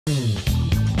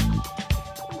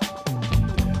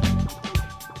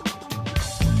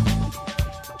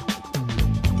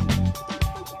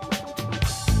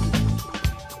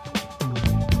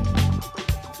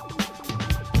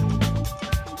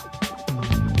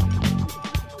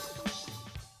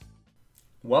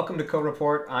Welcome to Code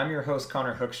Report. I'm your host,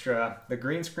 Connor Hoekstra. The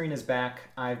green screen is back.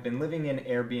 I've been living in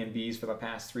Airbnbs for the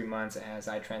past 3 months as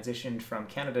I transitioned from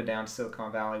Canada down to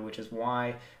Silicon Valley, which is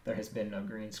why there has been no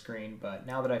green screen. But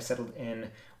now that I've settled in,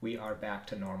 we are back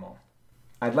to normal.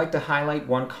 I'd like to highlight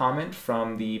one comment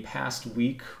from the past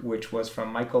week, which was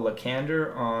from Michael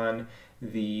Lakander on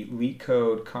the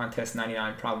LeetCode Contest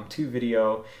 99 Problem 2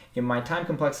 video. In my time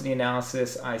complexity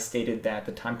analysis, I stated that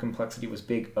the time complexity was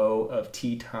big O of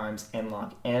t times n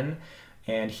log n.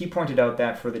 And he pointed out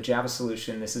that for the Java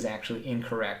solution, this is actually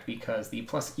incorrect because the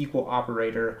plus equal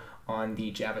operator on the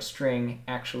Java string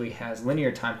actually has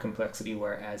linear time complexity,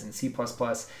 whereas in C++,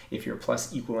 if you're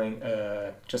plus equaling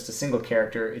just a single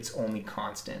character, it's only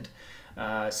constant.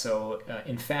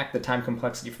 In fact, the time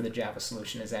complexity for the Java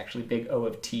solution is actually big O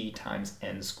of t times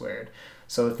n squared.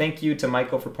 So thank you to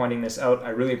Michael for pointing this out. I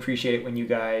really appreciate it when you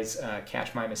guys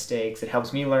catch my mistakes. It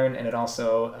helps me learn, and it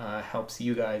also helps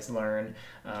you guys learn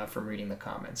from reading the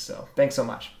comments. So thanks so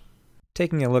much.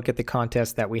 Taking a look at the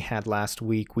contest that we had last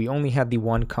week, we only had the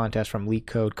one contest from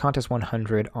LeetCode, Contest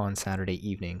 100, on Saturday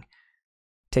evening.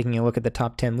 Taking a look at the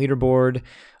top 10 leaderboard,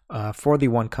 for the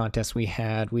one contest we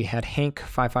had Hank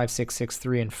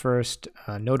 55663 in first,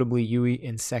 notably Yui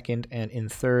in second, and in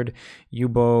third,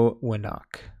 Yubo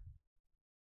Winok.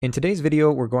 In today's video,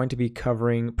 we're going to be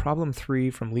covering problem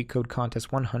 3 from LeetCode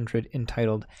Contest 100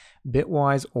 entitled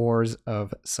Bitwise ORs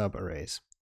of Subarrays.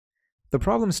 The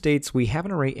problem states we have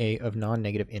an array A of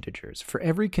non-negative integers. For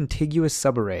every contiguous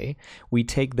subarray, we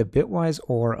take the bitwise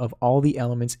OR of all the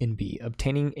elements in B,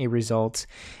 obtaining a result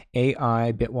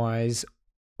AI bitwise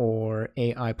or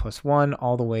AI plus 1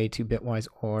 all the way to bitwise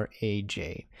or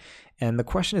AJ. And the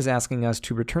question is asking us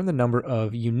to return the number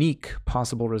of unique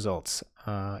possible results.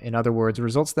 In other words,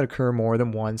 results that occur more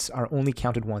than once are only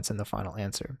counted once in the final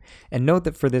answer. And note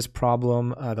that for this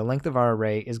problem, the length of our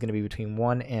array is going to be between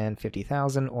 1 and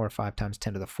 50,000, or 5 times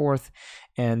 10 to the 4th.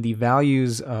 And the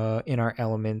values in our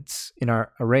elements, in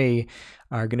our array,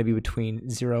 are going to be between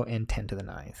 0 and 10 to the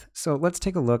 9th. So let's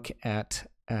take a look at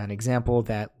an example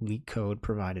that LeetCode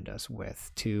provided us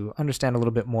with to understand a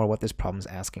little bit more what this problem is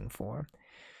asking for.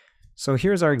 So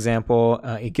here's our example.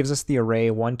 It gives us the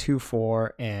array 1, 2,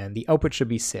 4, and the output should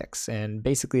be 6. And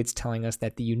basically it's telling us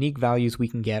that the unique values we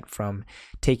can get from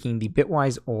taking the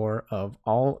bitwise OR of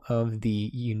all of the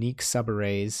unique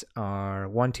subarrays are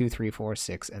 1, 2, 3, 4,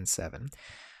 6, and 7.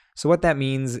 So what that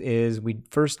means is we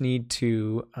first need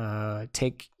to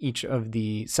take each of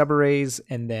the subarrays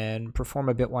and then perform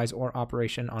a bitwise OR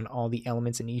operation on all the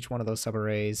elements in each one of those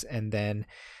subarrays, and then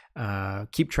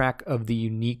keep track of the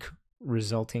unique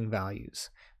resulting values.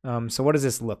 So what does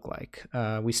this look like?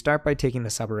 We start by taking the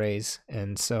subarrays,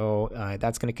 and so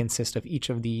that's going to consist of each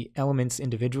of the elements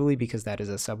individually because that is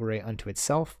a subarray unto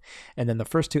itself, and then the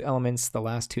first two elements, the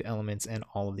last two elements, and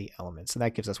all of the elements. So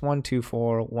that gives us 1, 2,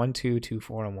 4, 1, 2, 2,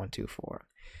 4, and 1, 2, 4.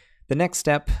 The next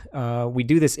step, we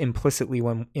do this implicitly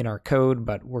when in our code,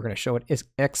 but we're going to show it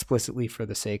explicitly for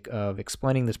the sake of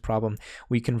explaining this problem.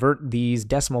 We convert these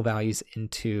decimal values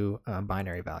into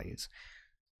binary values.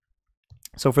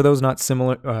 So for those not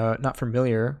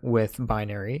familiar with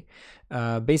binary,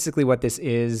 basically what this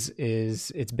is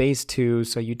it's base 2.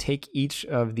 So you take each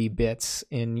of the bits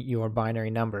in your binary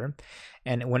number,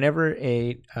 and whenever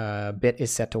a bit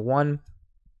is set to 1,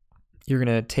 you're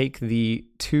going to take the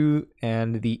 2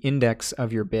 and the index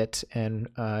of your bit and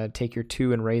take your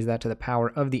 2 and raise that to the power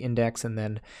of the index, and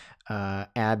then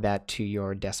add that to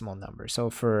your decimal number. So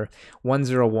for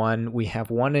 101, we have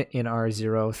 1 in our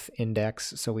 0th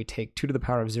index, so we take 2 to the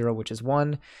power of 0, which is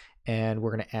 1, and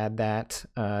we're going to add that.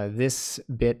 This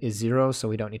bit is 0, so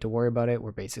we don't need to worry about it.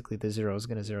 We're basically, the 0 is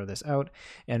going to 0 this out.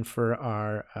 And for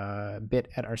our bit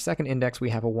at our second index, we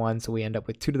have a 1, so we end up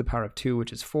with 2 to the power of 2,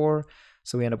 which is 4.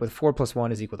 So we end up with 4 plus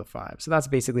 1 is equal to 5. So that's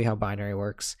basically how binary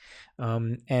works.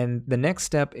 And the next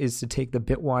step is to take the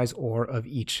bitwise OR of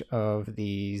each of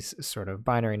these sort of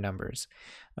binary numbers.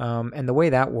 And the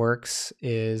way that works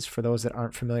is, for those that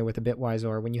aren't familiar with the bitwise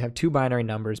OR, when you have two binary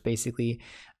numbers, basically,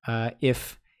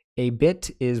 if a bit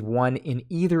is 1 in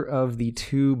either of the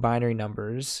two binary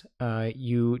numbers,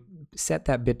 you set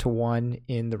that bit to 1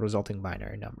 in the resulting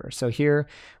binary number. So here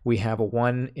we have a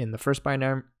 1 in the first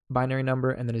binary binary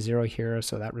number, and then a 0 here,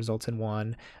 so that results in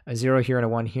 1. A 0 here and a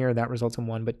 1 here, that results in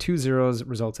 1, but 2 zeros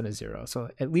results in a 0. So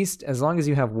at least as long as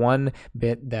you have one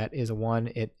bit that is a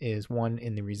 1, it is 1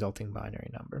 in the resulting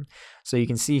binary number. So you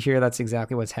can see here that's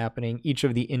exactly what's happening. Each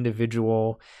of the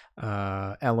individual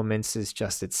elements is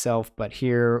just itself, but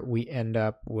here we end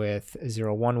up with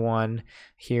 0, 1, 1.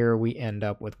 Here we end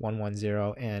up with 1, 1,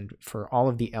 0, and for all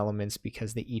of the elements,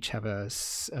 because they each have a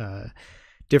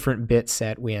different bit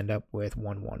set, we end up with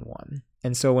 1, 1, 1.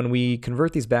 And so when we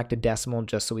convert these back to decimal,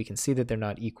 just so we can see that they're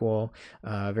not equal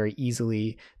very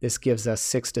easily, this gives us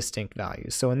 6 distinct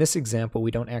values. So in this example, we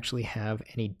don't actually have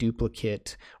any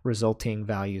duplicate resulting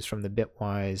values from the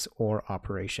bitwise OR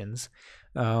operations.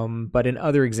 But in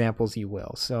other examples you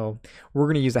will. So we're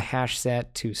going to use a hash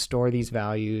set to store these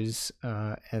values,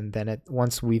 and then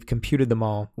once we've computed them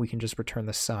all, we can just return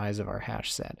the size of our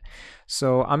hash set.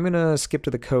 So I'm going to skip to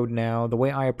the code now. The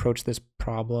way I approached this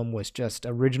problem was just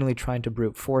originally trying to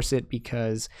brute force it,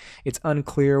 because it's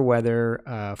unclear whether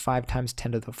 5 times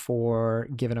 10 to the 4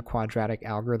 given a quadratic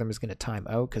algorithm is going to time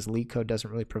out, because LeetCode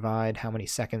doesn't really provide how many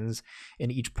seconds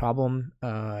in each problem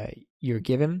you're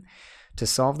given to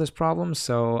solve this problem.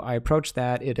 So I approached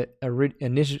that. It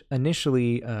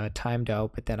initially timed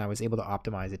out, but then I was able to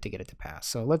optimize it to get it to pass.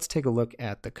 So let's take a look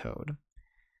at the code.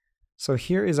 So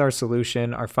here is our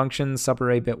solution. Our function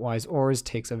subarray bitwise ORs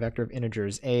takes a vector of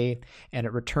integers a, and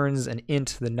it returns an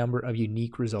int, the number of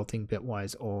unique resulting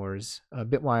bitwise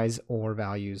OR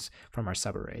values from our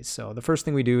subarrays. So the first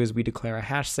thing we do is we declare a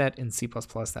hash set in C++.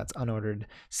 That's unordered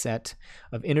set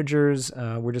of integers.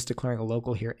 We're just declaring a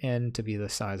local here, n, to be the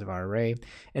size of our array.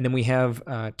 And then we have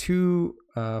two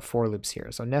for loops here.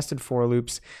 So nested for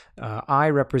loops. I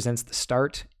represents the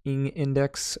starting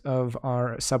index of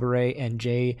our subarray, and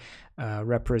j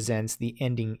represents the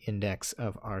ending index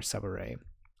of our subarray.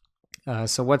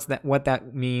 So what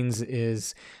that means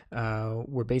is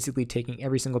we're basically taking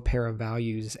every single pair of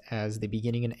values as the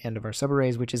beginning and end of our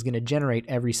subarrays, which is going to generate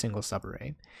every single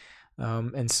subarray.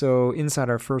 And so inside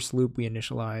our first loop, we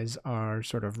initialize our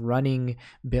sort of running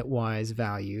bitwise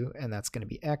value, and that's going to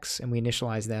be x, and we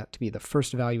initialize that to be the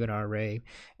first value in our array.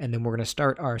 And then we're going to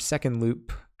start our second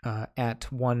loop at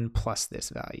 1 plus this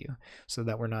value, so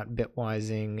that we're not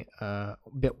bitwise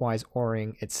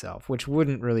ORing itself, which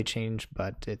wouldn't really change,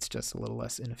 but it's just a little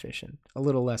less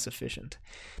efficient.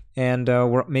 And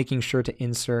we're making sure to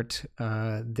insert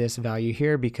this value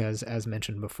here, because as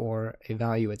mentioned before, a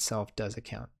value itself does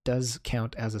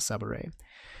count as a subarray.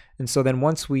 And so then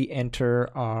once we enter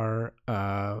our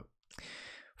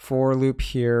for loop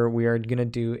here, we are going to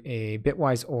do a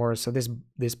bitwise OR. So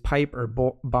this pipe or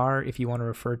bar, if you want to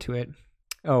refer to it.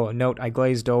 Oh, note, I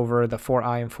glazed over the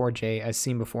 4i and 4j as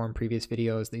seen before in previous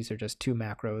videos. These are just two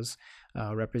macros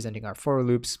representing our for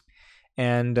loops.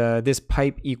 And this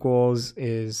pipe equals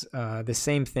is the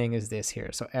same thing as this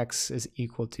here. So x is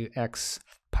equal to x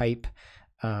pipe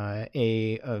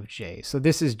a of j. So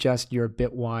this is just your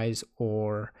bitwise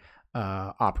OR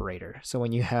operator. So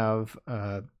when you have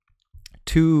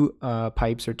two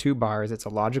pipes or two bars, it's a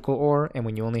logical OR, and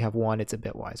when you only have one, it's a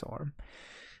bitwise OR.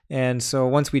 And so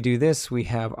once we do this, we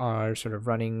have our sort of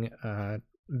running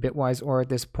bitwise OR at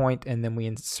this point, and then we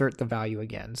insert the value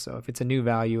again. So if it's a new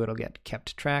value, it'll get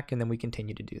kept track, and then we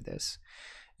continue to do this.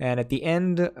 And at the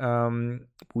end,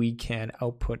 we can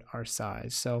output our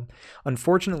size. So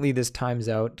unfortunately, this times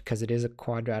out because it is a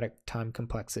quadratic time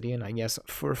complexity, and I guess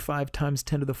for 5 times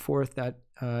 10 to the 4th, that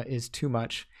is too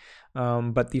much.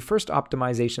 But the first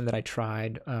optimization that I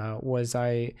tried was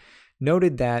I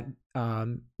noted that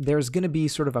there's going to be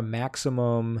sort of a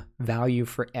maximum value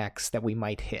for x that we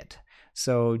might hit.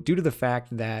 So due to the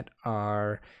fact that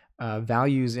our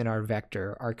values in our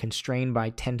vector are constrained by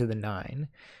 10 to the 9,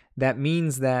 that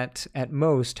means that at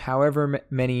most, however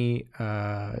many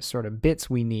sort of bits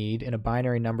we need in a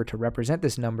binary number to represent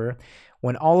this number,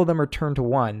 when all of them are turned to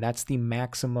 1, that's the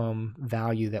maximum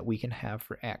value that we can have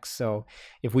for x. So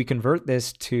if we convert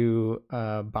this to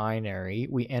binary,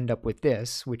 we end up with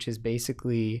this, which is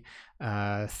basically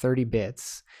 30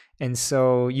 bits. And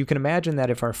so you can imagine that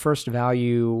if our first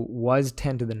value was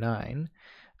 10 to the 9,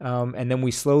 and then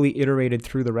we slowly iterated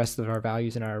through the rest of our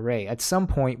values in our array, at some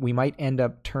point we might end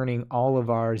up turning all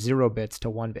of our 0 bits to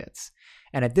 1 bits.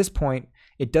 And at this point,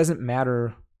 it doesn't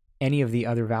matter any of the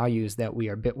other values that we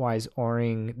are bitwise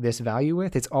ORing this value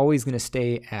with. It's always going to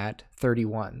stay at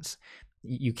 31s.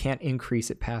 You can't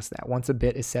increase it past that. Once a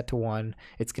bit is set to 1,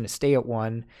 it's going to stay at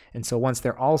 1. And so once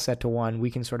they're all set to 1, we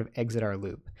can sort of exit our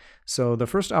loop. So the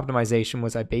first optimization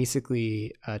was I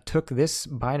basically took this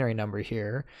binary number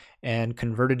here and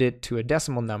converted it to a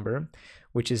decimal number,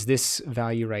 which is this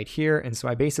value right here. And so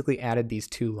I basically added these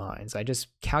two lines. I just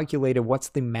calculated what's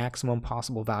the maximum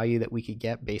possible value that we could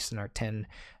get based on our 10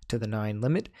 to the 9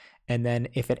 limit. And then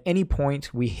if at any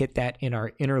point we hit that in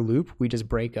our inner loop, we just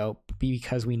break out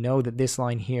because we know that this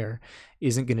line here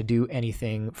isn't going to do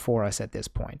anything for us at this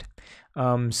point.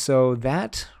 So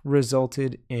that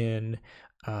resulted in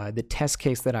the test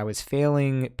case that I was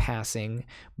failing passing,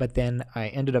 but then I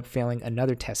ended up failing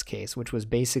another test case, which was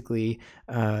basically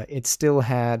it still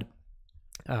had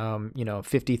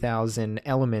 50,000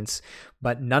 elements,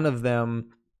 but none of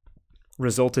them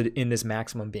resulted in this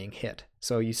maximum being hit.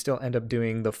 So you still end up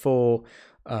doing the full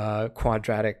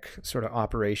quadratic sort of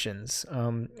operations.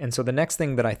 And so the next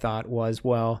thing that I thought was,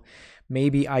 well,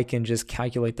 maybe I can just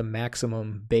calculate the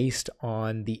maximum based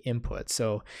on the input.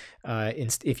 So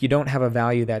if you don't have a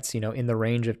value that's in the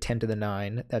range of 10 to the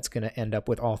 9, that's going to end up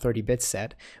with all 30 bits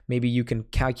set, maybe you can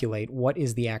calculate what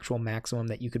is the actual maximum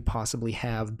that you could possibly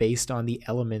have based on the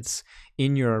elements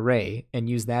in your array and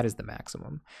use that as the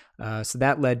maximum. So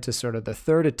that led to sort of the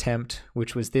third attempt,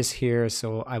 which was this here.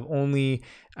 So I've only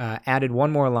added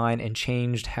one more line and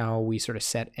changed how we sort of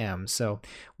set m. So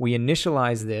we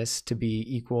initialize this to be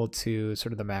equal to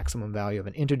sort of the maximum value of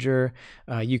an integer.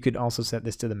 You could also set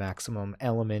this to the maximum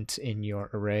element in your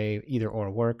array. Either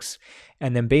or works.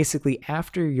 And then basically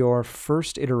after your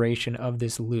first iteration of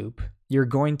this loop, you're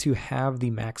going to have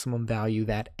the maximum value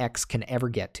that x can ever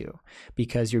get to,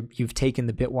 because you've taken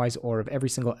the bitwise OR of every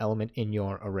single element in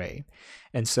your array.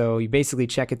 And so you basically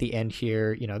check at the end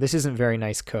here, this isn't very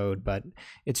nice code, but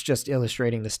it's just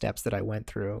illustrating the steps that I went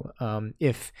through.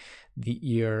 If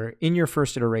you're in your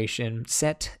first iteration,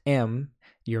 set m,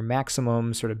 your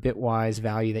maximum sort of bitwise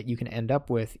value that you can end up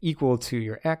with, equal to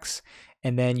your x,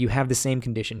 and then you have the same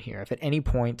condition here. If at any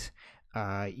point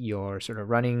your sort of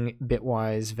running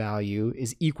bitwise value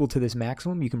is equal to this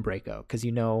maximum, you can break out, because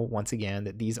once again,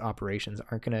 that these operations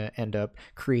aren't going to end up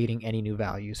creating any new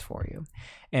values for you.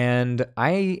 And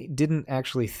I didn't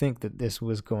actually think that this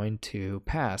was going to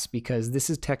pass, because this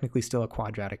is technically still a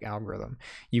quadratic algorithm.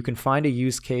 You can find a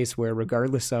use case where,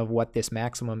 regardless of what this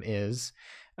maximum is,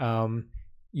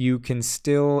 you can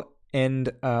still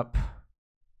end up,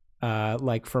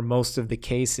 like for most of the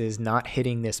cases, not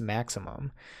hitting this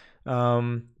maximum.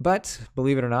 But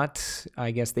believe it or not,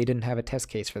 I guess they didn't have a test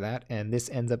case for that, and this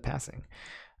ends up passing.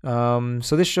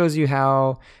 So this shows you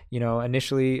how,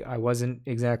 initially I wasn't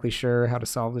exactly sure how to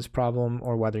solve this problem,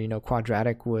 or whether,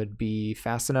 quadratic would be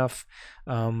fast enough.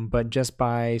 But just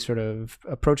by sort of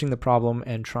approaching the problem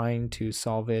and trying to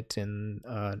solve it in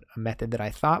a method that I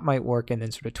thought might work, and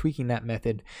then sort of tweaking that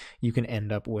method, you can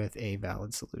end up with a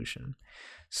valid solution.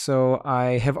 So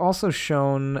I have also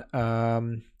shown,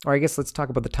 or I guess let's talk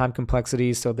about the time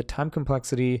complexity. So the time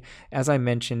complexity, as I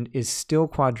mentioned, is still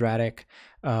quadratic,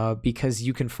 because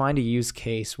you can find a use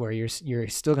case where you're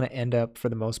still going to end up, for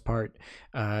the most part,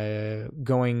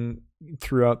 going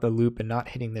throughout the loop and not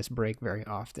hitting this break very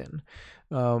often.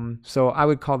 So I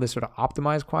would call this sort of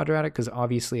optimized quadratic, because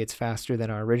obviously it's faster than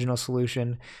our original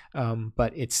solution,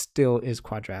 but it still is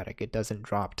quadratic. It doesn't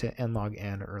drop to n log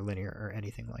n or linear or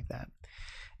anything like that.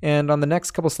 And on the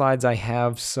next couple slides, I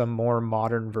have some more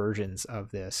modern versions of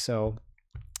this. So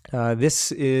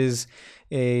this is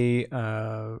a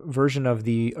version of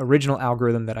the original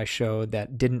algorithm that I showed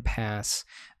that didn't pass,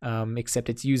 except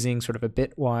it's using sort of a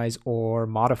bitwise or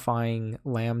modifying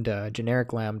lambda,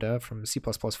 generic lambda from C++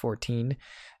 14.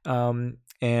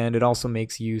 And it also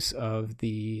makes use of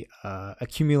the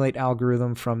accumulate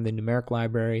algorithm from the numeric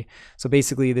library. So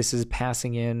basically, this is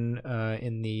passing in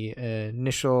the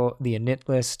init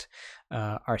list,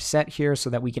 our set here,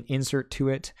 so that we can insert to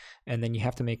it, and then you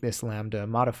have to make this lambda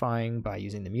modifying by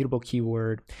using the mutable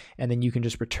keyword, and then you can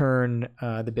just return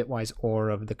the bitwise OR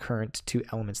of the current two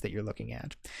elements that you're looking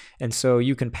at. And so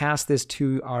you can pass this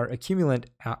to our accumulate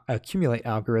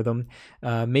algorithm,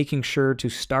 making sure to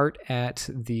start at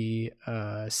the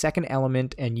second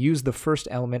element and use the first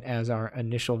element as our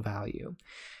initial value.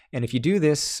 And if you do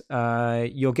this,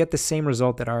 you'll get the same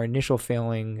result that our initial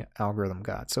failing algorithm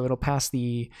got. So it'll pass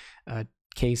the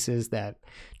cases that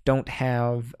don't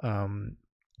have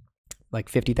like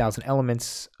 50,000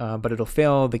 elements, but it'll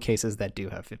fail the cases that do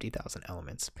have 50,000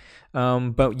 elements.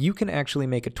 But you can actually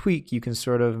make a tweak. You can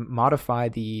sort of modify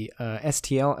the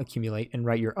STL accumulate and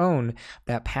write your own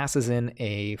that passes in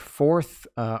a fourth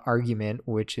argument,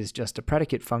 which is just a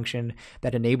predicate function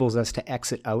that enables us to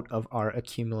exit out of our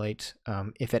accumulate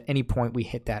if at any point we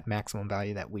hit that maximum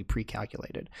value that we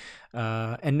pre-calculated.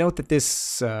 And note that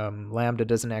this lambda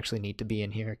doesn't actually need to be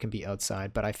in here. It can be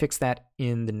outside, but I fixed that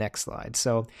in the next slide.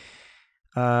 So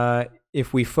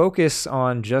If we focus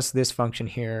on just this function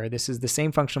here, this is the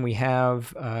same function we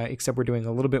have, except we're doing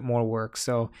a little bit more work.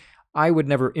 So I would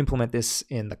never implement this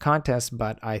in the contest,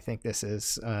 but I think this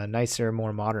is nicer,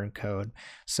 more modern code.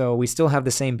 So we still have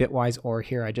the same bitwise OR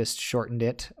here. I just shortened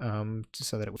it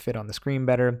so that it would fit on the screen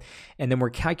better. And then we're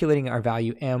calculating our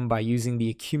value m by using the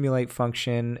accumulate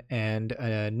function and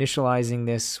initializing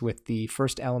this with the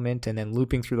first element and then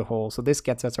looping through the whole. So this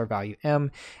gets us our value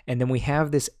m. And then we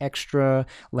have this extra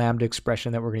lambda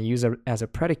expression that we're going to use as a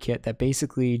predicate that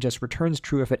basically just returns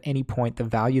true if at any point the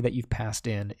value that you've passed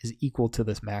in is equal to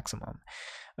this maximum.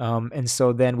 And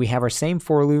so then we have our same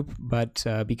for loop, but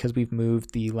because we've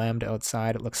moved the lambda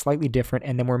outside, it looks slightly different.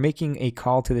 And then we're making a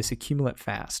call to this accumulate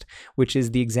fast, which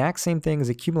is the exact same thing as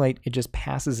accumulate. It just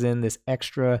passes in this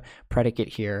extra predicate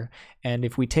here. And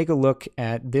if we take a look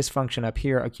at this function up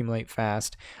here, accumulate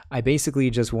fast, I basically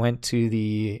just went to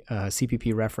the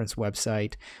CPP reference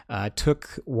website,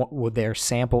 took their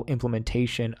sample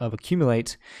implementation of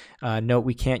accumulate. Note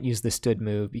we can't use the std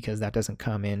move because that doesn't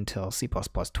come in till C++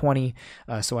 20.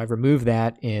 So I've removed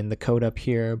that in the code up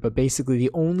here, but basically the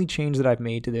only change that I've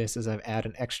made to this is I've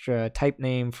added an extra type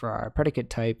name for our predicate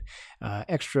type,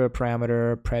 extra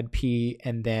parameter pred p,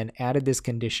 and then added this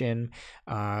condition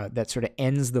that sort of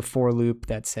ends the for loop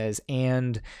that says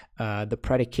and the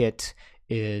predicate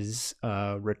is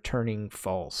returning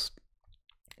false.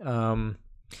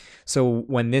 So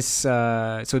when this,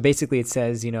 so basically it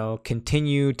says,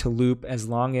 continue to loop as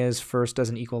long as first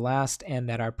doesn't equal last and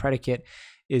that our predicate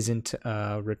isn't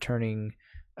returning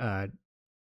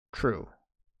true.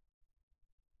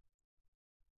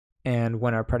 And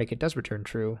when our predicate does return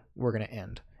true, we're going to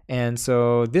end. And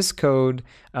so this code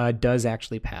does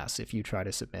actually pass if you try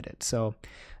to submit it. So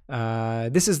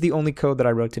this is the only code that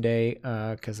I wrote today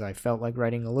because I felt like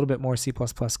writing a little bit more C++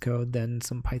 code than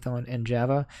some Python and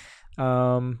Java.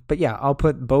 But yeah, I'll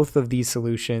put both of these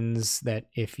solutions that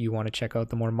if you want to check out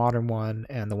the more modern one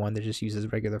and the one that just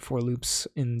uses regular for loops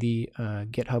in the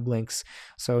GitHub links.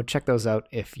 So check those out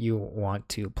if you want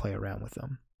to play around with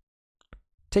them.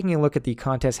 Taking a look at the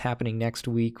contests happening next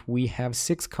week, we have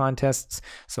 6 contests,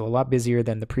 so a lot busier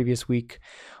than the previous week.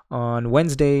 On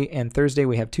Wednesday and Thursday,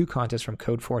 we have 2 contests from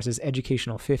Codeforce's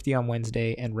Educational 50 on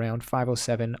Wednesday and Round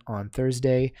 507 on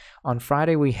Thursday. On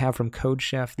Friday, we have from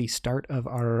CodeChef the start of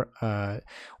our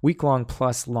week-long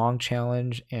plus long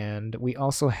challenge, and we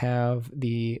also have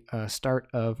the start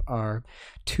of our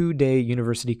 2-day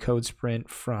university code sprint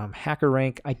from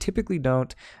HackerRank. I typically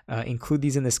don't include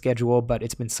these in the schedule, but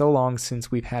it's been so long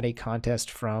since we've had a contest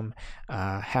from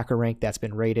HackerRank that's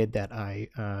been rated that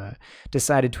I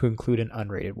decided to include an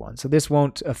unrated one. So this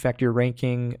won't affect your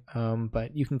ranking,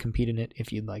 but you can compete in it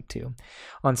if you'd like to.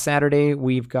 On Saturday,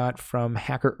 we've got from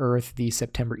Hacker Earth the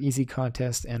September Easy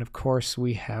contest, and of course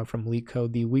we have from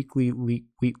LeetCode the weekly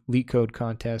LeetCode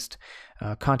contest,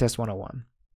 Contest 101.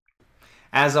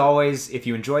 As always, if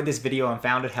you enjoyed this video and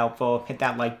found it helpful, hit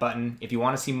that like button. If you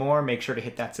want to see more, make sure to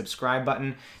hit that subscribe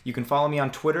button. You can follow me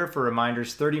on Twitter for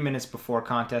reminders 30 minutes before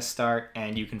contests start,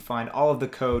 and you can find all of the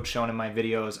code shown in my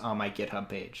videos on my GitHub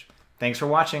page. Thanks for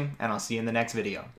watching, and I'll see you in the next video.